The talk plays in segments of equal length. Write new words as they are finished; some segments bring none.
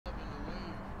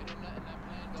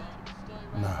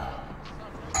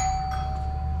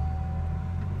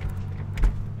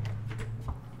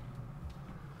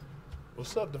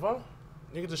What's up, Devon?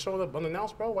 Nigga just showed up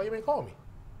unannounced, bro. Why you ain't call me?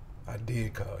 I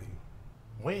did call you.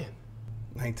 When?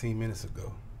 19 minutes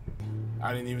ago.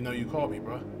 I didn't even know you called me,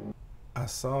 bro. I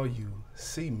saw you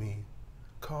see me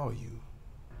call you.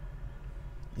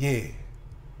 Yeah,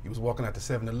 you was walking out to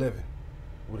 7-Eleven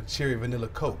with a cherry vanilla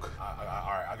Coke. All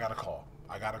right, I got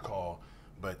a call,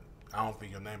 but I don't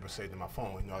think your name was saved in my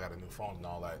phone. You know, I got a new phone and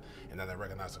all that, and then I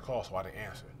recognized the call, so I didn't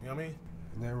answer. You know what I mean?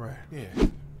 Isn't that right? Yeah.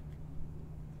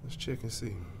 Let's check and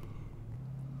see.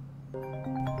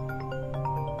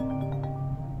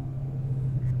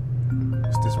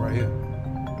 It's this right here.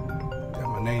 Got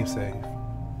my name saved.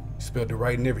 You spelled it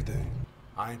right and everything.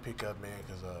 I ain't pick up, man,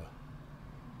 because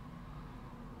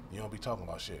you don't be talking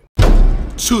about shit.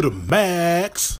 To the max.